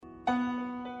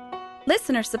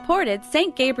Listener-supported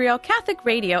St. Gabriel Catholic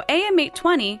Radio AM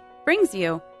 820 brings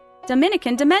you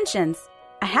Dominican Dimensions,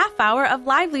 a half hour of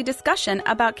lively discussion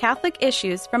about Catholic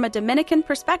issues from a Dominican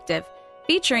perspective,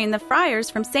 featuring the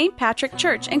friars from St. Patrick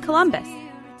Church in Columbus.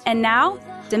 And now,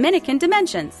 Dominican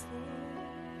Dimensions.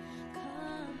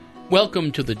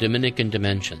 Welcome to the Dominican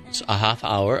Dimensions, a half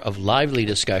hour of lively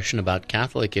discussion about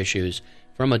Catholic issues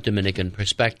from a Dominican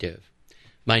perspective.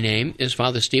 My name is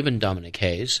Father Stephen Dominic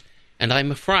Hayes, and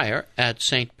I'm a friar at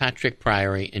St. Patrick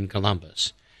Priory in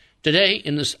Columbus. Today,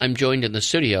 I'm joined in the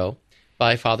studio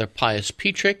by Father Pius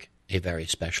Petrick, a very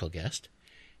special guest,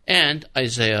 and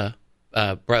Brother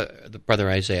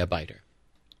Isaiah Biter.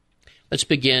 Let's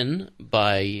begin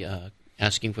by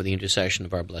asking for the intercession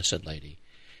of our Blessed Lady.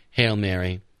 Hail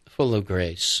Mary, full of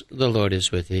grace, the Lord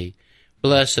is with thee.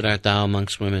 Blessed art thou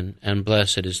amongst women, and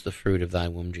blessed is the fruit of thy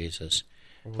womb, Jesus.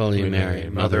 Holy Mary,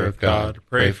 Mother of God,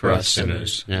 pray for us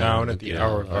sinners, now and at the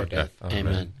hour of our death.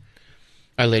 Amen.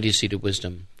 Our Lady, seat of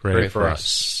wisdom, pray for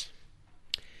us.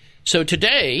 So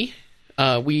today,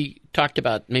 we talked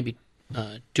about maybe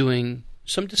doing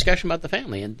some discussion about the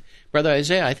family. And Brother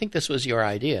Isaiah, I think this was your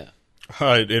idea.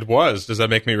 It was. Does that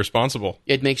make me responsible?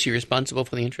 It makes you responsible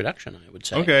for the introduction, I would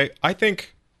say. Okay. I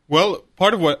think, well,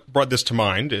 part of what brought this to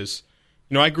mind is,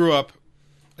 I grew up,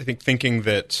 I think, thinking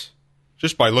that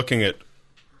just by looking at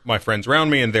my friends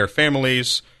around me and their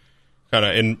families, kind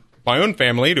of in my own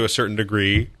family to a certain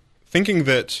degree, thinking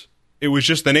that it was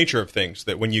just the nature of things,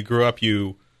 that when you grew up,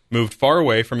 you moved far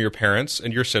away from your parents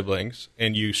and your siblings,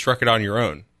 and you struck it on your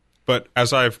own. But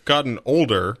as I've gotten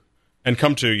older and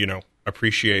come to,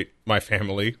 appreciate my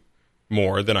family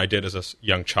more than I did as a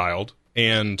young child,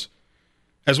 and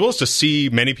as well as to see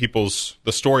the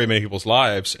story of many people's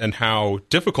lives and how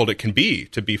difficult it can be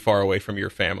to be far away from your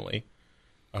family,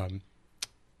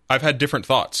 I've had different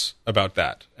thoughts about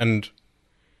that. And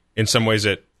in some ways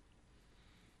it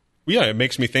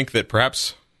makes me think that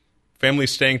perhaps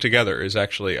families staying together is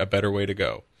actually a better way to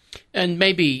go. And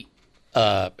maybe,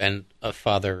 Father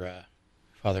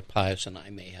Pius and I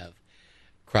may have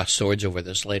crossed swords over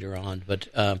this later on, but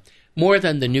more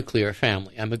than the nuclear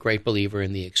family, I'm a great believer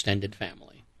in the extended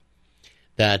family.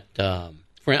 That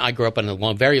I grew up in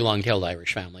a very long-tailed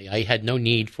Irish family. I had no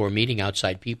need for meeting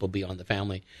outside people beyond the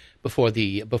family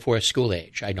before school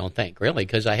age, I don't think, really,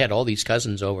 because I had all these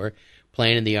cousins over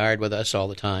playing in the yard with us all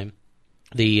the time.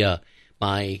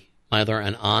 My mother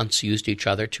and aunts used each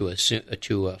other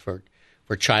for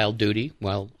child duty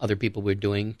while other people were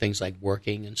doing things like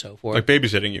working and so forth. Like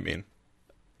babysitting, you mean?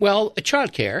 Well,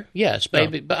 child care, yes,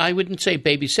 but I wouldn't say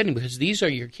babysitting because these are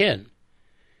your kin.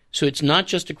 So it's not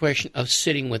just a question of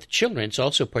sitting with children; it's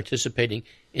also participating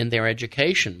in their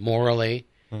education morally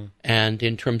and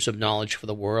in terms of knowledge for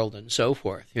the world and so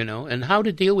forth. And how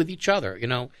to deal with each other.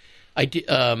 How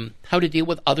to deal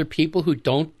with other people who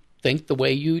don't think the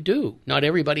way you do. Not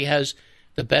everybody has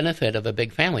the benefit of a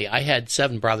big family. I had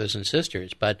 7 brothers and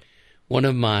sisters, but one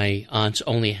of my aunts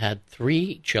only had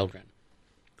 3 children.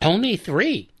 Only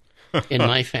 3 in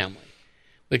my family,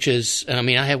 which is, I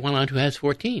have one aunt who has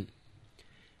 14.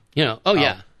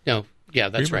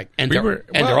 That's right. And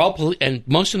they're all and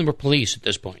most of them were police at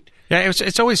this point. Yeah,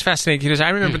 it's always fascinating because I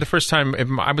remember the first time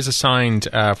I was assigned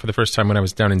for the first time when I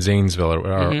was down in Zanesville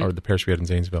or the parish we had in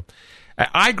Zanesville.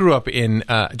 I grew up in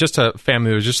just a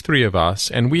family. There was just 3 of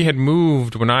us, and we had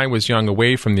moved when I was young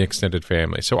away from the extended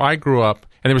family. So I grew up,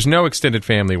 and there was no extended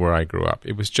family where I grew up.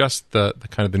 It was just the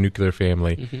kind of the nuclear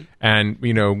family, and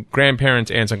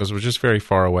grandparents, aunts, uncles were just very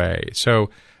far away. So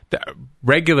the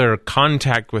regular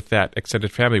contact with that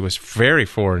extended family was very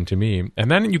foreign to me. And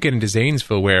then you get into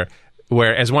Zanesville, where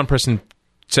as one person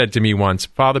said to me once,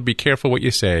 "Father, be careful what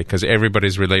you say, because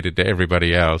everybody's related to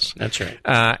everybody else." That's right.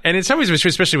 And it's always,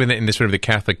 especially in the sort of the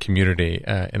Catholic community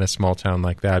in a small town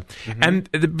like that. And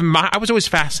I was always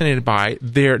fascinated by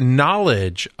their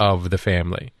knowledge of the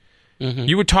family.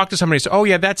 You would talk to somebody and say, "Oh,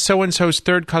 yeah, that's so-and-so's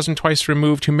third cousin twice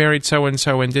removed who married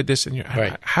so-and-so and did this." And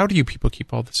how do you people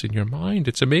keep all this in your mind?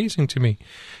 It's amazing to me.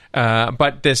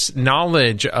 But this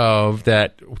knowledge of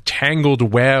that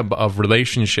tangled web of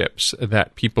relationships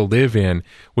that people live in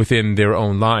within their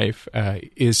own life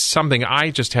is something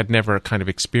I just had never kind of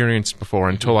experienced before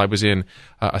until I was in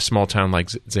a small town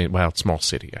like small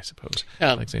city, I suppose.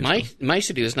 My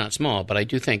city is not small, but I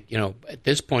do think, at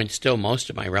this point, still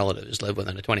most of my relatives live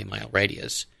within a 20-mile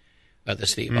radius of the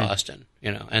city of Boston,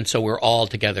 and so we're all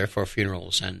together for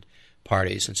funerals and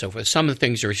parties and so forth. Some of the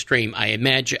things are extreme. I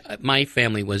imagine my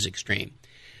family was extreme.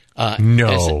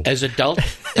 No. As adult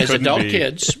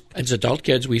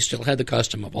kids, we still had the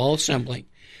custom of all assembling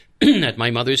at my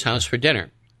mother's house for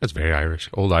dinner. That's very Irish,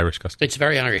 old Irish custom. It's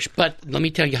very Irish. But let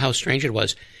me tell you how strange it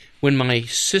was. When my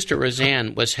sister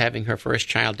Roseanne was having her first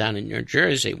child down in New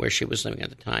Jersey, where she was living at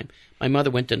the time, my mother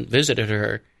went and visited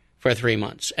her for 3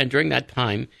 months. And during that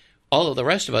time, all of the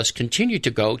rest of us continued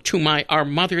to go to our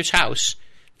mother's house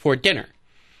for dinner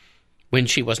when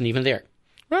she wasn't even there.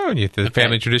 Well, the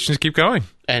family traditions keep going.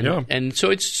 And so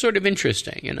it's sort of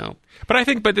interesting, But I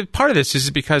think, part of this is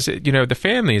because, the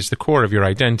family is the core of your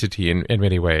identity in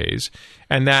many ways.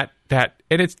 And that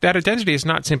identity is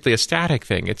not simply a static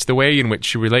thing. It's the way in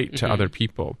which you relate to other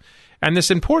people. And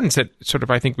this importance that sort of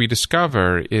I think we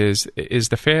discover is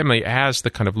the family as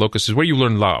the kind of locus is where you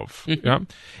learn love.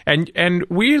 And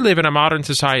we live in a modern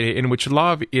society in which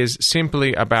love is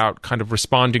simply about kind of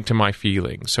responding to my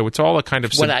feelings. So it's all a kind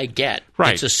of what I get.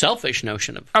 Right. It's a selfish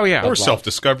notion of or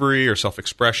self-discovery or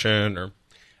self-expression or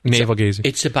navel gazing.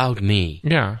 It's about me.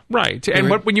 Yeah, right. And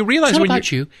when you realize it's not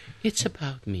about you, it's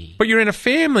about me. But you're in a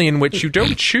family in which you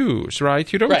don't choose,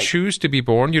 right? You don't choose to be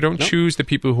born. You don't choose the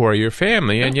people who are your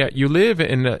family, and yet you live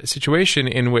in a situation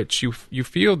in which you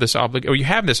feel this or you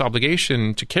have this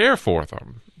obligation to care for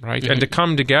them, right? And to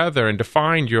come together and to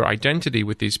find your identity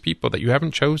with these people that you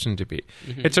haven't chosen to be.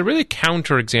 It's a really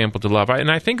counterexample to love,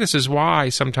 and I think this is why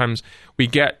sometimes we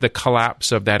get the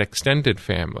collapse of that extended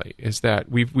family. Is that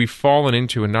we've fallen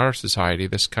into in our society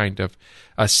this kind of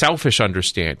a selfish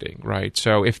understanding, right?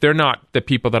 So if they're not the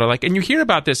people that are like, and you hear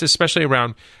about this especially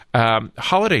around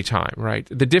holiday time, right?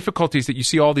 The difficulties that you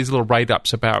see all these little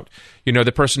write-ups about,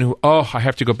 the person who, I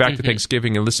have to go back to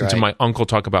Thanksgiving and listen to my uncle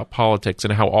talk about politics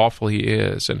and how awful he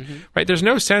is. And right, there's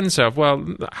no sense of, well,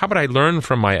 how about I learn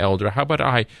from my elder? How about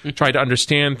I try to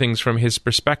understand things from his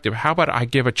perspective? How about I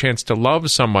give a chance to love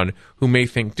someone who may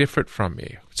think different from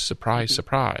me? Surprise,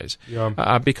 surprise.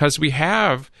 Yeah.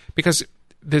 Because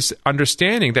this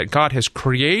understanding that God has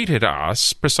created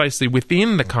us precisely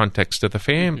within the context of the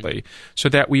family so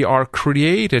that we are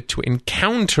created to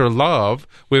encounter love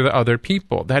with other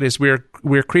people. That is, we're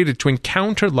created to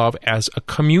encounter love as a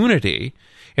community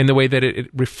in the way that it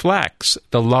reflects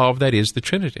the love that is the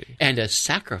Trinity. And a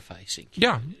sacrificing.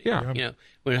 Yeah.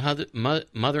 When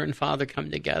mother and father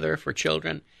come together for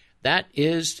children, that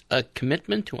is a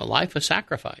commitment to a life of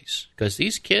sacrifice because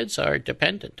these kids are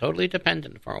totally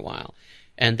dependent for a while.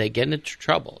 And they get into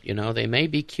trouble. They may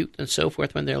be cute and so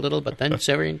forth when they're little, but then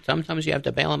sometimes you have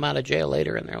to bail them out of jail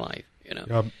later in their life.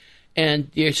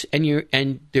 And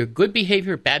their good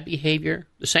behavior, bad behavior.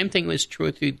 The same thing was true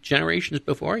with the generations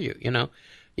before you.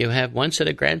 You have one set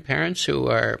of grandparents who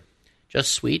are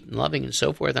just sweet and loving and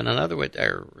so forth, and another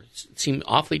seem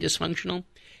awfully dysfunctional.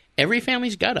 Every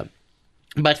family's got them,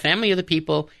 but family are the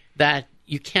people that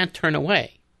you can't turn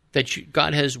away. That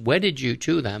God has wedded you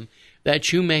to them.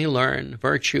 That you may learn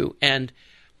virtue, and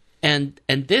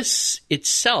this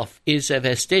itself is a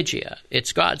vestigia.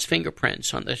 It's God's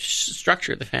fingerprints on the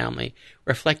structure of the family,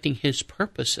 reflecting His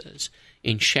purposes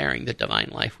in sharing the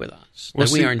divine life with us. That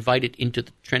we are invited into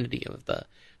the Trinity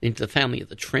into the family of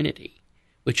the Trinity,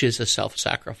 which is a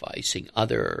self-sacrificing,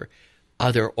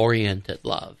 other-oriented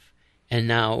love. And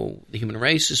now the human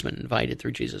race has been invited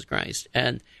through Jesus Christ,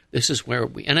 and this is where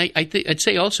we. And I'd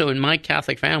say also in my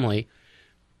Catholic family.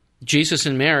 Jesus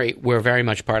and Mary were very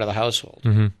much part of the household.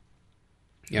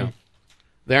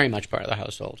 Very much part of the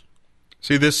household.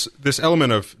 See, this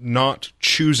element of not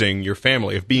choosing your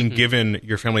family, of being given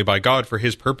your family by God for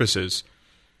His purposes,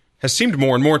 has seemed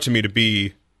more and more to me to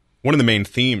be one of the main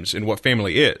themes in what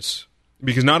family is.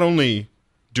 Because not only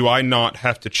do I not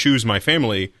have to choose my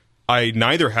family, I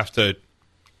neither have to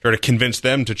try to convince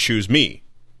them to choose me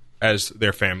as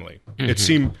their family. It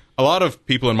seemed a lot of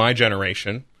people in my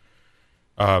generation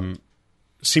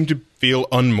seem to feel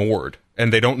unmoored,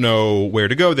 and they don't know where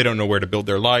to go, they don't know where to build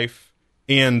their life,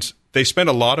 and they spend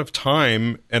a lot of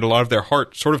time and a lot of their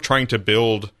heart sort of trying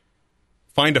to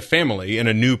find a family in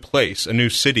a new place, a new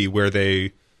city where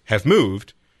they have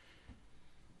moved,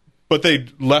 but they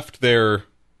left the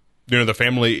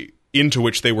family into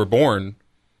which they were born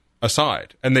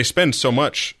aside, and they spend so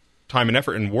much time and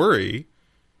effort and worry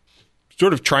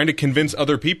sort of trying to convince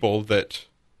other people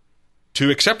to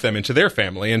accept them into their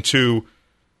family and to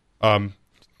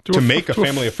make a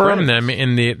family of friends. Affirm them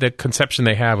in the conception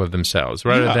they have of themselves,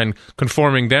 rather than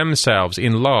conforming themselves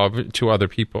in love to other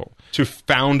people. To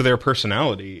found their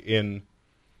personality in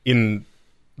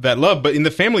that love. But in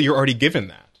the family, you're already given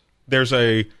that. There's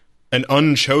an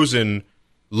unchosen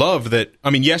love that,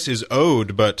 yes, is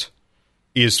owed, but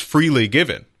is freely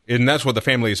given. And that's what the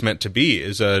family is meant to be,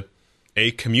 is a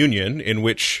communion in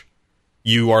which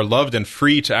you are loved and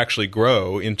free to actually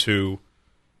grow into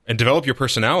and develop your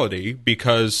personality,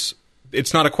 because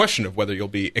it's not a question of whether you'll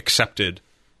be accepted,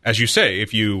 as you say,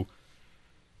 if you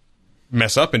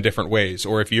mess up in different ways,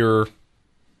 or if you're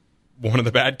one of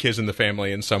the bad kids in the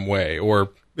family in some way,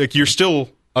 or like you're still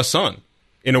a son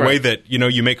in a way that, you know,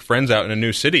 you make friends out in a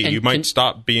new city. And you might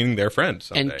stop being their friend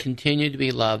someday. And continue to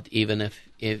be loved even if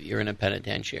you're in a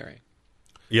penitentiary.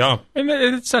 Yeah. And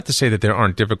it's not to say that there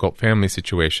aren't difficult family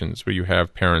situations where you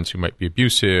have parents who might be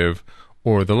abusive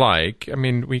or the like. I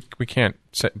mean, we can't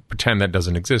pretend that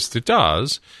doesn't exist. It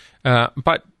does.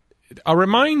 But a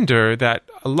reminder that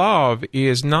love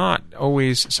is not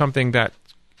always something that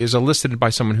is elicited by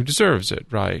someone who deserves it,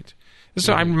 right?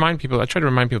 So I try to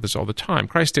remind people this all the time.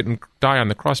 Christ didn't die on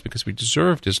the cross because we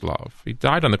deserved his love. He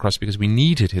died on the cross because we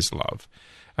needed his love.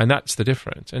 And that's the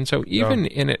difference. And so even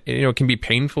in it, you know, it can be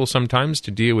painful sometimes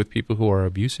to deal with people who are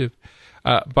abusive,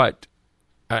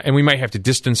 and we might have to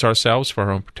distance ourselves for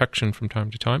our own protection from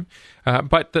time to time.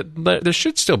 But there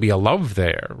should still be a love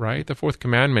there, right? The fourth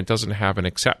commandment doesn't have an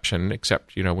exception,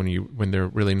 except, you know, when they're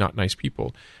really not nice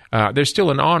people. There's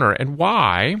still an honor. And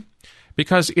why?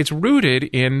 Because it's rooted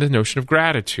in the notion of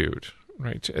gratitude,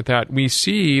 right? That we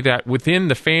see that within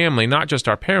the family, not just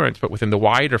our parents, but within the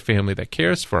wider family that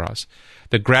cares for us,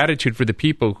 the gratitude for the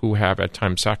people who have at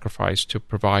times sacrificed to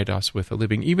provide us with a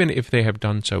living, even if they have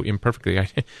done so imperfectly.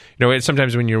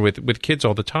 Sometimes when you're with kids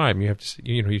all the time, you have to,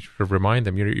 you sort of remind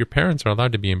them your parents are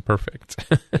allowed to be imperfect.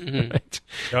 Mm-hmm.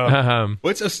 Right?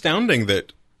 Well, it's astounding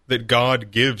that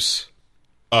God gives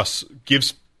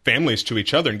families to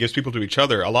each other and gives people to each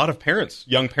other. A lot of parents,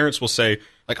 young parents, will say,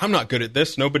 like, I'm not good at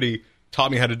this. Nobody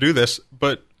taught me how to do this,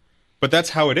 but that's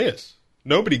how it is.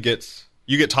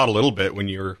 You get taught a little bit when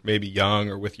you're maybe young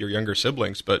or with your younger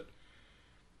siblings, but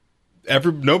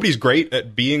nobody's great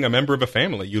at being a member of a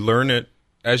family. You learn it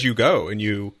as you go, and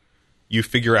you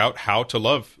figure out how to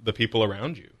love the people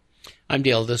around you. I'm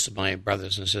the eldest of my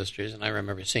brothers and sisters, and I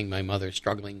remember seeing my mother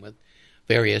struggling with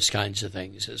various kinds of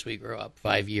things as we grew up.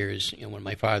 5 years, when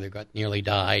my father nearly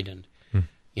died, and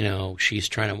she's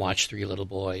trying to watch 3 little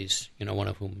boys, one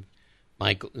of whom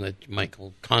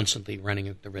Michael constantly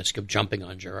running the risk of jumping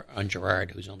on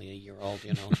Gerard, who's only a year old,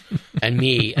 and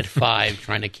me at 5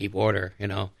 trying to keep order,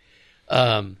 and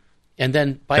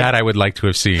then that I would like to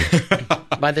have seen.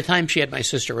 By the time she had my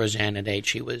sister Roseanne at 8,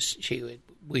 she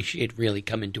had really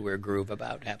come into her groove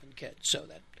about having kids. So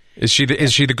that is she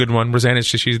the good one? Roseanne, is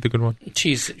she the good one?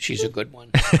 She's a good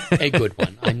one, a good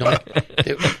one.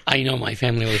 I know my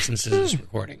family listens to this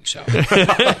recording, so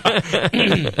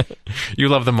you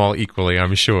love them all equally,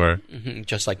 I'm sure. Mm-hmm,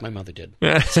 just like my mother did.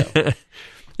 So.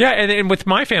 Yeah, and with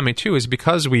my family too is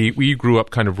because we grew up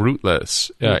kind of rootless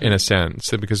in a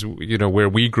sense, because where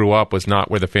we grew up was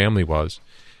not where the family was.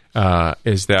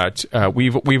 Is that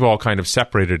we've all kind of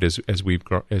separated as we've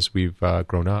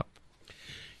grown up.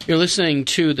 You're listening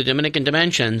to the Dominican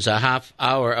Dimensions, a half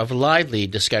hour of lively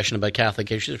discussion about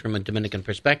Catholic issues from a Dominican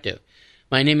perspective.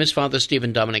 My name is Father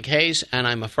Stephen Dominic Hayes, and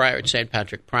I'm a friar at St.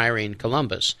 Patrick Priory in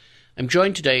Columbus. I'm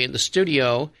joined today in the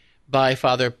studio by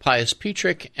Father Pius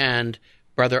Petrick and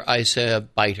Brother Isaiah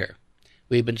Biter.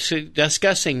 We've been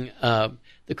discussing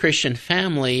the Christian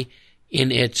family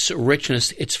in its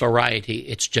richness, its variety,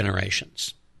 its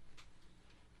generations.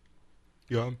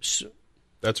 Yeah,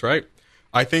 that's right.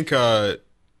 I think a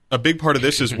big part of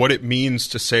this is what it means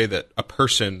to say that a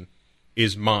person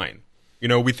is mine.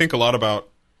 We think a lot about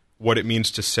what it means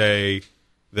to say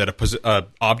that a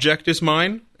object is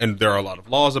mine, and there are a lot of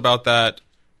laws about that,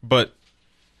 but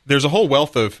there's a whole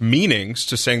wealth of meanings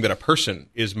to saying that a person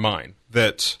is mine.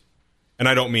 And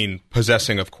I don't mean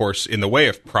possessing, of course, in the way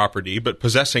of property, but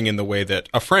possessing in the way that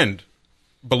a friend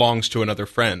belongs to another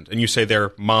friend, and you say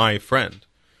they're my friend.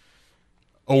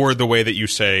 Or the way that you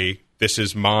say, this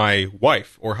is my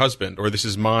wife or husband, or this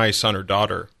is my son or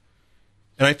daughter.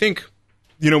 And I think,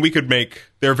 there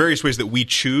are various ways that we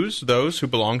choose those who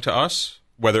belong to us,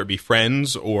 whether it be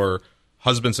friends or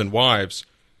husbands and wives.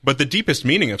 But the deepest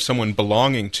meaning of someone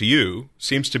belonging to you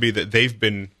seems to be that they've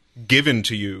been given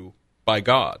to you by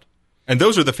God. And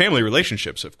those are the family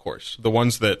relationships, of course, the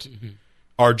ones that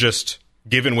are just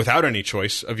given without any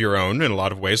choice of your own in a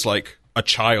lot of ways, like a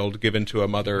child given to a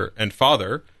mother and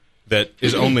father that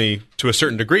is only to a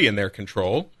certain degree in their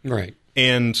control. Right.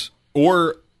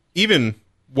 Or even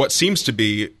what seems to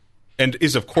be, and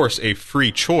is, of course, a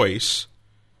free choice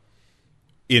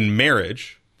in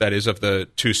marriage, that is, of the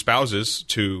two spouses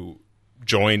to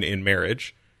join in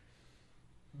marriage.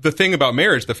 The thing about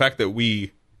marriage, the fact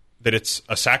that it's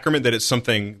a sacrament, that it's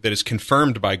something that is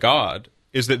confirmed by God,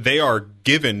 is that they are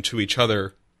given to each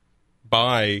other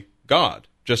by God,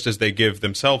 just as they give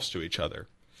themselves to each other.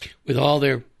 With all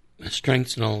their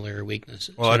strengths and all their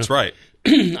weaknesses. Well, that's right.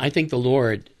 I think the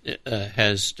Lord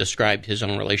has described his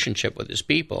own relationship with his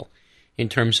people in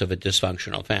terms of a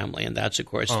dysfunctional family, and that's, of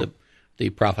course, the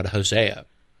prophet Hosea.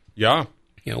 Yeah.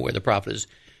 where the prophet is.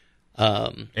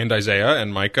 And Isaiah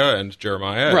and Micah and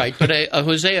Jeremiah. Right, but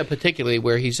Hosea particularly,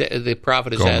 where the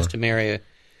prophet is asked to marry a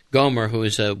Gomer, who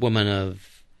is a woman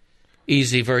of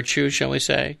easy virtue, shall we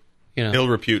say? Ill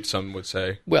repute, some would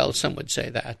say. Well, some would say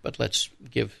that, but let's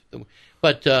give them.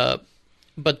 But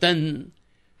then,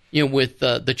 with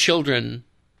the children,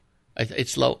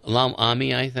 it's Lo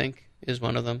Ami, I think, is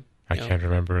one of them. I can't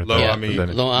remember. Lo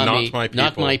Ami,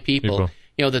 not my people.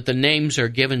 That the names are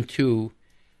given to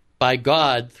by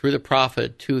God through the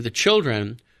prophet to the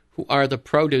children who are the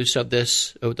produce of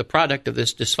this, or the product of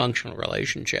this dysfunctional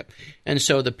relationship. And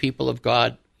so the people of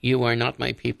God, you are not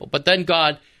my people. But then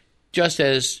God, just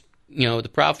as the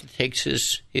prophet takes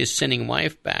his sinning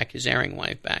wife back, his erring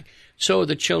wife back, so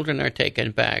the children are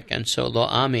taken back. And so Lo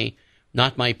Ami,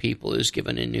 not my people, is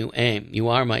given a new aim. You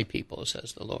are my people,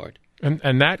 says the Lord.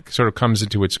 And that sort of comes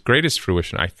into its greatest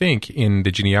fruition, I think, in the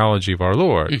genealogy of our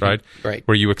Lord, right? Right.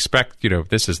 Where you expect,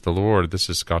 this is the Lord, this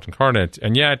is God incarnate,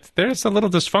 and yet there's a little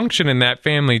dysfunction in that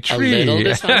family tree. A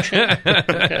little dysfunction?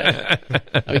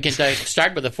 Okay. We can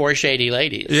start with the four shady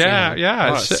ladies.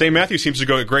 Yeah. St. Matthew seems to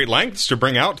go at great lengths to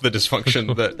bring out the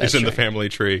dysfunction that is in the family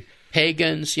tree.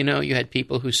 Pagans, you had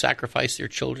people who sacrificed their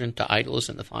children to idols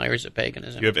in the fires of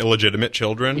paganism. You have illegitimate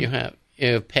children. You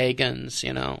have pagans,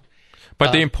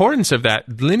 But the importance of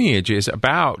that lineage is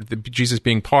about Jesus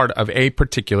being part of a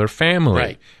particular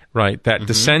family, right? That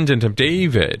descendant of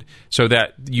David, so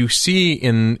that you see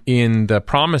in the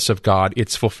promise of God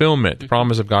its fulfillment, the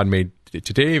promise of God made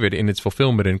to David in its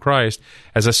fulfillment in Christ,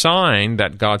 as a sign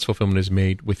that God's fulfillment is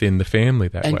made within the family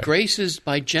that way. And grace is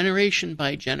by generation,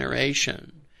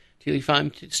 till you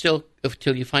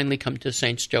finally come to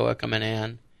Saints Joachim and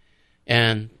Anne,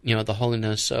 and the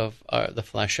holiness of the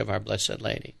flesh of our Blessed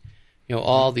Lady.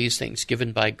 All these things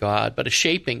given by God, but a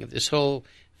shaping of this whole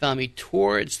family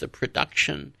towards the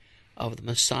production of the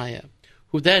Messiah,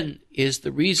 who then is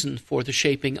the reason for the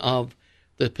shaping of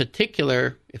the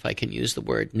particular, if I can use the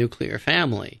word, nuclear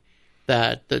family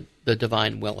that the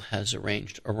divine will has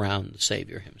arranged around the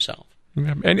Savior himself.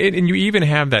 And you even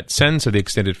have that sense of the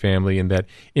extended family in that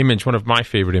image. One of my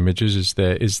favorite images is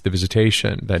the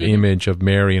visitation, that image of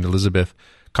Mary and Elizabeth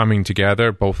coming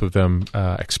together, both of them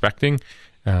expecting.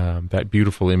 That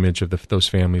beautiful image of those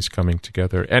families coming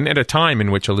together, and at a time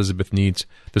in which Elizabeth needs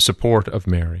the support of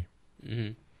Mary.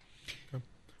 Mm-hmm.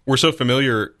 We're so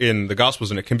familiar in the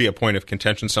Gospels, and it can be a point of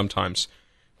contention sometimes,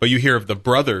 but you hear of the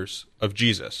brothers of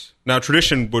Jesus. Now,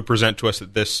 tradition would present to us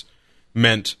that this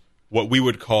meant what we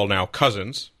would call now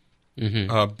cousins,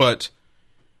 but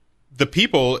the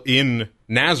people in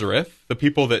Nazareth, the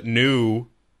people that knew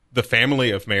the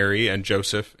family of Mary and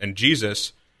Joseph and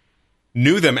Jesus,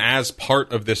 knew them as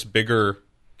part of this bigger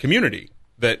community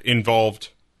that involved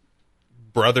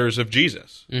brothers of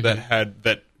Jesus,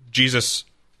 that Jesus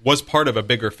was part of a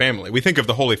bigger family. We think of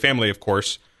the Holy Family, of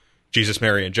course, Jesus,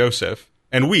 Mary, and Joseph,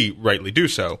 and we rightly do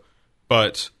so,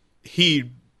 but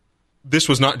this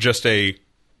was not just a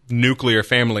nuclear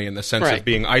family in the sense of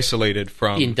being isolated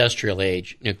from the industrial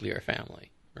age nuclear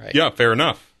family, right? Yeah, fair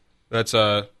enough. That's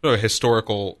a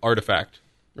historical artifact.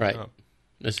 Right.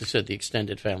 As I said, the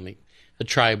extended family. The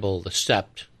tribal, the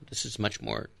sept. This is much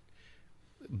more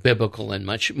biblical and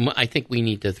I think we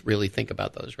need to really think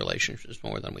about those relationships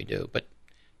more than we do. But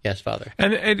yes, Father.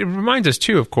 And it reminds us,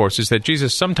 too, of course, is that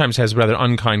Jesus sometimes has rather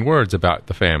unkind words about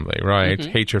the family, right?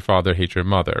 Hate your father, hate your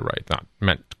mother, right? Not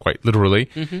meant quite literally.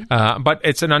 But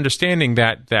it's an understanding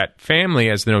that family,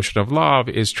 as the notion of love,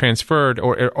 is transferred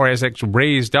or as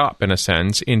raised up, in a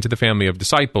sense, into the family of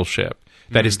discipleship.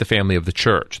 That is the family of the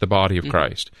church, the body of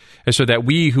Christ. And so that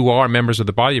we who are members of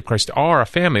the body of Christ are a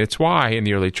family. That's why in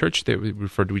the early church they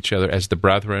referred to each other as the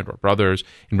brethren or brothers.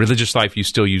 In religious life, you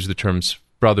still use the terms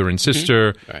brother and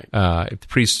sister. The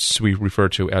priests we refer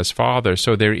to as father.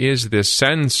 So there is this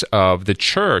sense of the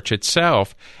church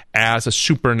itself as a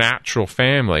supernatural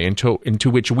family into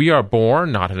which we are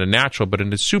born, not in a natural, but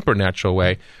in a supernatural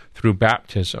way through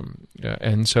baptism.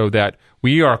 And so that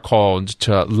we are called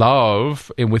to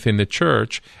love within the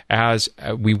church as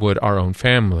we would our own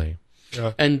family.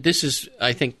 Yeah. And this is,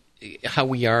 I think, how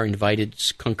we are invited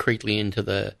concretely into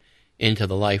the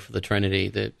life of the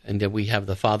Trinity, and that we have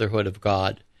the fatherhood of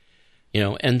God,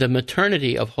 and the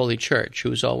maternity of Holy Church,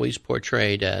 who is always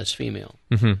portrayed as female.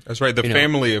 That's right. The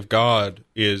family of God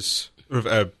is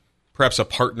perhaps a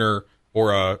partner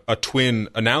or a twin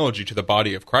analogy to the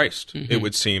body of Christ, it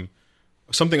would seem.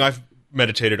 Something I've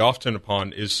meditated often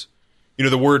upon is,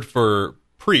 the word for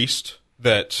priest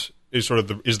that is sort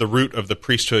of is the root of the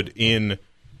priesthood in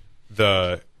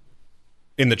the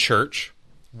church.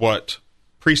 What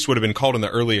priests would have been called in the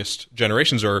earliest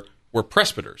generations were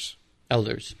presbyters.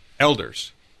 Elders.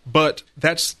 But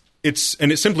it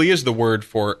simply is the word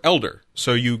for elder.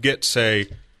 So you get, say,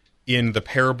 in the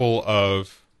parable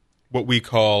of what we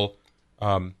call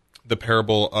the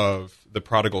parable of the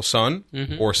prodigal son,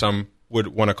 or some would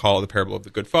want to call it the parable of the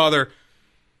good father,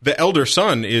 the elder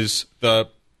son is the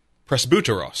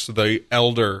presbyteros, the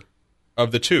elder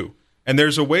of the two. And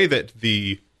there's a way that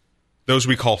those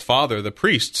we call father, the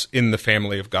priests in the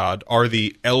family of God, are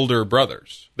the elder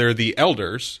brothers. They're the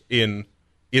elders in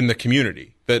the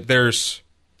community. That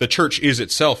the church is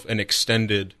itself an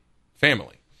extended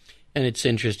family. And it's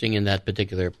interesting in that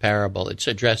particular parable, it's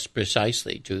addressed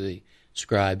precisely to the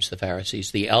scribes, the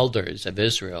Pharisees, the elders of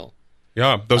Israel.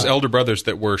 Yeah, those elder brothers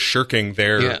that were shirking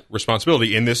their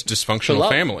responsibility in this dysfunctional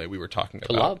family we were talking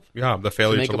about. Love. Yeah, the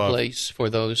failure to love. Make a place for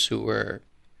those who were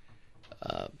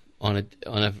on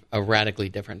a radically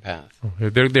different path.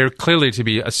 They're clearly to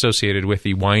be associated with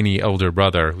the whiny elder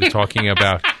brother who's talking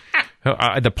about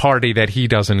the party that he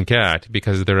doesn't get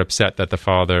because they're upset that the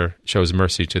father shows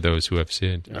mercy to those who have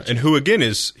sinned. And who, again,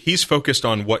 he's focused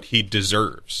on what he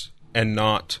deserves and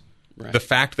not the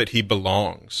fact that he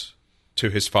belongs to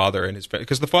his father and his family.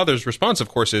 Because the father's response, of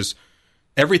course, is,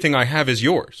 everything I have is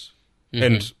yours.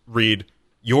 And read,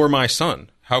 you're my son.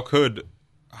 I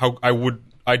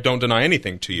don't deny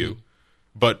anything to you.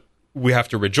 But we have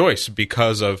to rejoice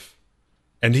because of,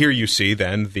 and here you see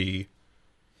then the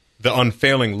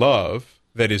unfailing love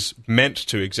that is meant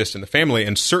to exist in the family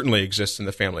and certainly exists in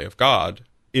the family of God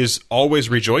is always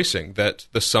rejoicing that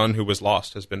the son who was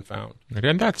lost has been found.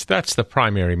 And that's the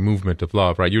primary movement of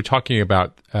love, right? We were talking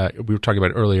about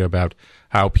earlier about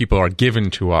how people are given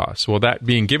to us. Well, that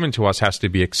being given to us has to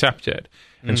be accepted.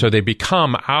 And so they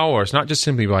become ours, not just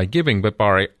simply by giving, but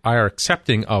by our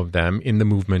accepting of them in the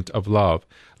movement of love.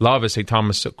 Love, as St.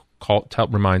 Thomas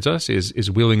reminds us, is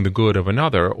willing the good of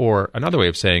another, or another way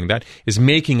of saying that is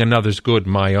making another's good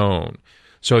my own,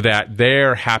 so that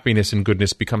their happiness and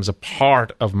goodness becomes a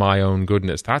part of my own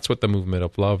goodness. That's what the movement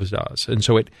of love does. And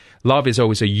so love is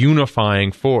always a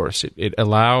unifying force. It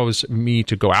allows me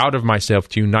to go out of myself,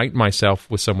 to unite myself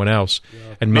with someone else,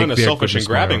 and make not their in a selfish goodness and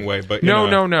grabbing way, but no,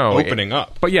 opening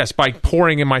up. But yes, by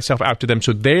pouring in myself out to them,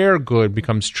 so their good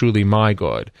becomes truly my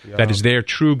good. Yeah. That is, their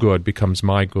true good becomes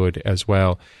my good as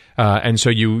well. And so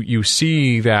you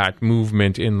see that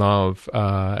movement in love,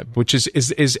 which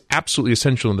is absolutely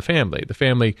essential in the family. The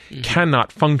family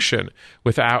cannot function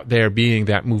without there being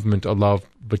that movement of love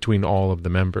between all of the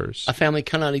members. A family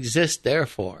cannot exist,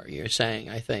 therefore, you're saying,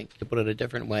 I think, to put it a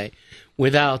different way,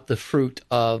 without the fruit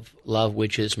of love,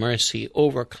 which is mercy,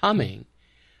 overcoming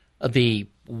the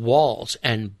walls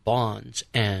and bonds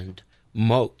and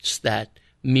moats that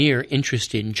mere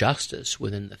interest in justice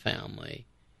within the family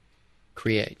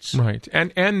creates. Right.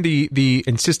 And the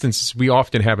insistence we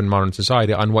often have in modern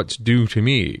society on what's due to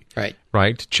me. Right.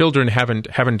 Right. Children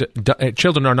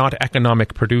children are not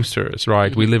economic producers,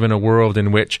 right? We live in a world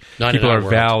in which people are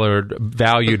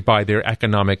valued by their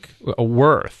economic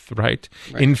worth, right?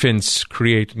 Infants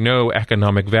create no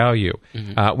economic value.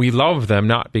 We love them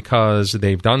not because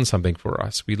they've done something for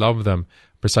us. We love them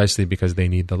precisely because they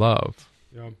need the love.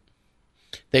 Yeah.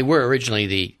 They were originally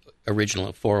the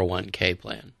original 401k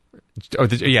plan. Oh,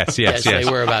 yes. They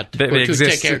were about to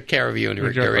take care of you in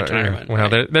your retirement. Well,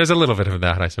 there's a little bit of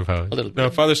that, I suppose. A little bit. Now,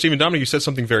 Father Stephen Dominic, you said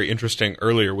something very interesting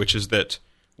earlier, which is that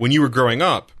when you were growing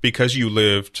up, because you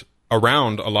lived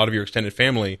around a lot of your extended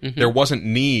family, there wasn't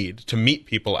need to meet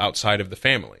people outside of the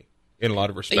family in a lot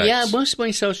of respects. Yeah, most of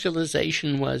my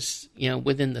socialization was,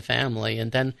 within the family.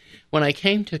 And then when I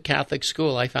came to Catholic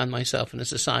school, I found myself in a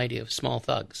society of small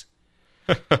thugs.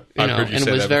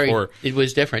 It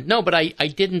was different. No, but I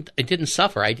didn't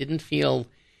suffer. I didn't feel.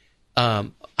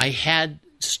 I had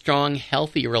strong,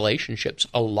 healthy relationships.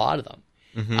 A lot of them.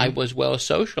 I was well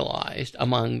socialized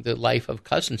among the life of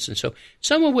cousins, and so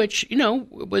some of which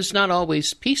was not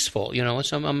always peaceful.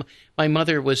 My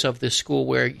mother was of the school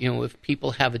where if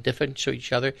people have a difference to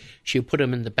each other, she would put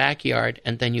them in the backyard,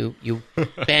 and then you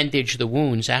bandage the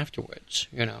wounds afterwards.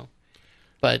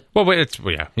 But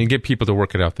you get people to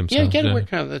work it out themselves. Yeah, get to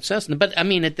work it out themselves. But I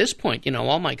mean, at this point,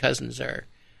 all my cousins are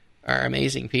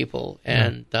amazing people,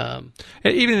 and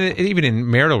even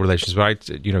in marital relations, right?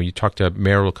 You talk to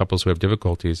marital couples who have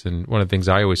difficulties, and one of the things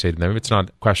I always say to them, it's not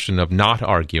a question of not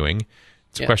arguing.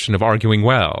 It's a question of arguing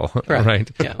well, right?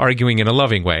 Yeah. Arguing in a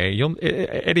loving way.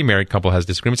 Any married couple has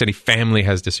disagreements. Any family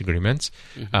has disagreements.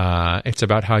 It's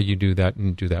about how you do that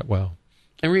and do that well.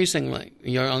 And reasoning,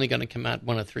 you're only going to come out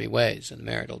one of three ways in a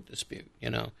marital dispute.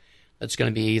 That's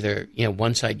going to be either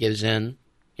one side gives in,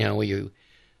 where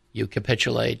you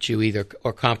capitulate,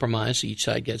 or compromise. Each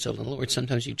side gets a little, or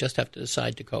sometimes you just have to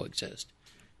decide to coexist.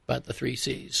 about the 3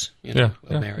 C's, of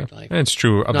married life. And it's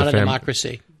true of not the a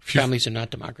democracy. Families are not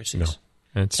democracies. No.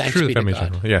 And it's Thanks true be of family to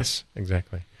God. general. Yes,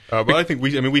 exactly. But I think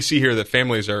we see here that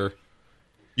families are.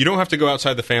 You don't have to go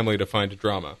outside the family to find a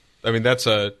drama. I mean, that's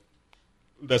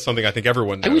something I think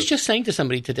everyone knows. I was just saying to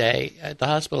somebody today at the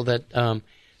hospital that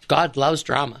God loves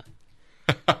drama.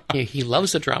 He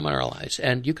loves the drama in our lives,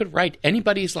 and you could write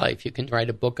anybody's life. You can write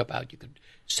a book about. You could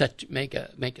make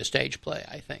a stage play.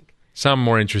 I think some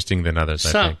more interesting than others.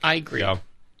 I think. I agree. Yeah.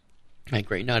 I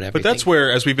agree. Not everything. But that's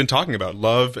where, as we've been talking about,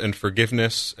 love and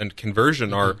forgiveness and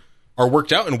conversion are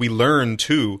worked out, and we learn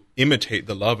to imitate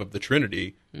the love of the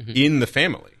Trinity in the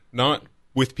family, not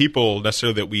with people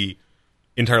necessarily that we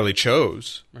entirely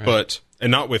chose, right.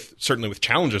 and not certainly with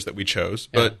challenges that we chose,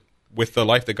 but with the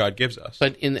life that God gives us.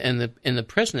 But in the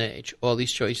present age, all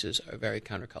these choices are very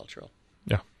countercultural.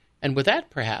 Yeah. And with that,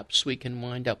 perhaps we can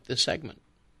wind up this segment,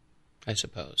 I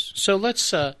suppose. So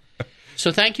let's.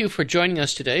 So thank you for joining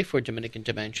us today for Dominican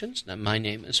Dimensions. Now, my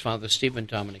name is Father Stephen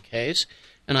Dominic Hayes,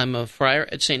 and I'm a friar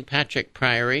at St. Patrick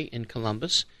Priory in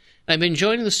Columbus. I've been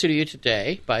joined in the studio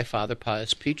today by Father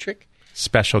Pius Petrick.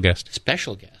 Special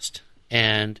guest.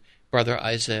 And Brother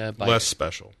Isaiah Bayer. Less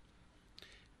special.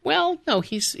 Well, no,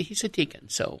 he's a deacon,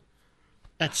 so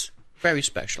that's very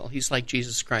special. He's like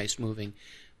Jesus Christ moving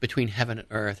between heaven and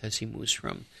earth as he moves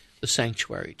from the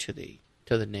sanctuary to the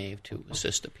nave to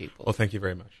assist the people. Well, thank you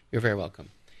very much. You're very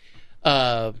welcome.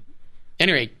 At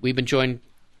any rate, we've been joined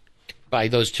by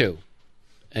those two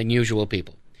unusual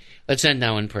people. Let's end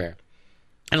now in prayer.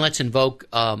 And let's invoke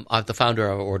the founder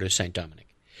of our order, St. Dominic.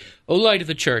 O light of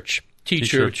the Church,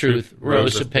 teacher of truth,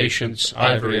 rose of patience,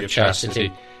 ivory of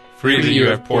chastity, freely you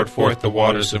have poured forth the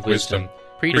waters of wisdom.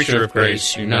 Preacher of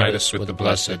grace, unite us with the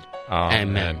blessed.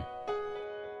 Amen.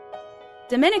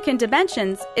 Dominican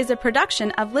Dimensions is a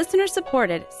production of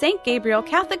listener-supported St. Gabriel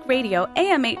Catholic Radio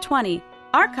AM 820.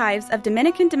 Archives of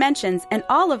Dominican Dimensions and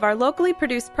all of our locally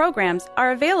produced programs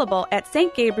are available at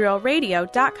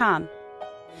stgabrielradio.com.